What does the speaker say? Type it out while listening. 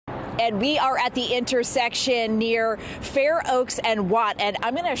And we are at the intersection near Fair Oaks and Watt, and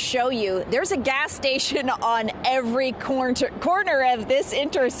I'm going to show you there's a gas station on every corner of this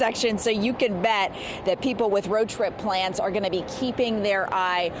intersection, so you can bet that people with road trip plans are going to be keeping their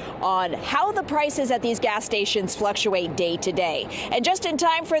eye on how the prices at these gas stations fluctuate day to day. And just in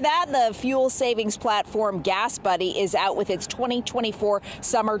time for that, the fuel savings platform GasBuddy is out with its 2024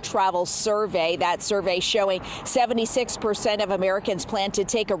 summer travel survey. That survey showing 76% of Americans plan to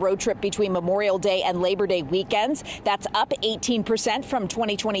take a road trip between Memorial Day and Labor Day weekends. That's up 18% from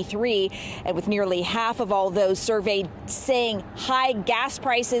 2023. And with nearly half of all those surveyed saying high gas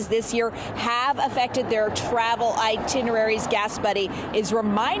prices this year have affected their travel itineraries, GasBuddy is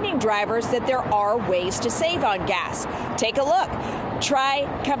reminding drivers that there are ways to save on gas. Take a look. Try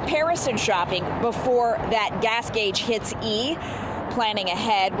comparison shopping before that gas gauge hits E. Planning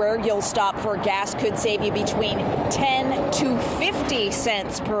ahead where you'll stop for gas could save you between 10 to 50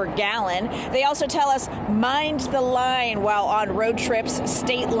 cents per gallon. They also tell us mind the line while on road trips.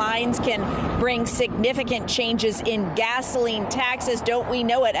 State lines can bring significant changes in gasoline taxes. Don't we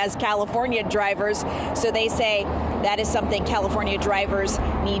know it as California drivers? So they say that is something California drivers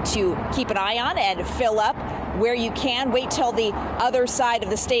need to keep an eye on and fill up where you can. Wait till the other side of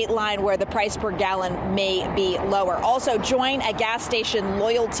the state line where the price per gallon may be lower. Also, join a gas station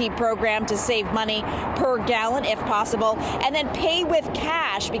loyalty program to save money per gallon if possible, and then pay with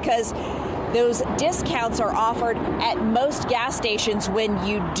cash because those discounts are offered at most gas stations when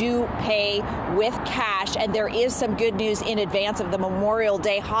you do pay with cash. And there is some good news in advance of the Memorial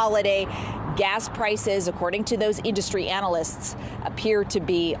Day holiday. Gas prices, according to those industry analysts, appear to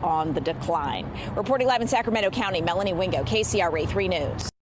be on the decline. Reporting live in Sacramento County, Melanie Wingo, KCRA 3 News.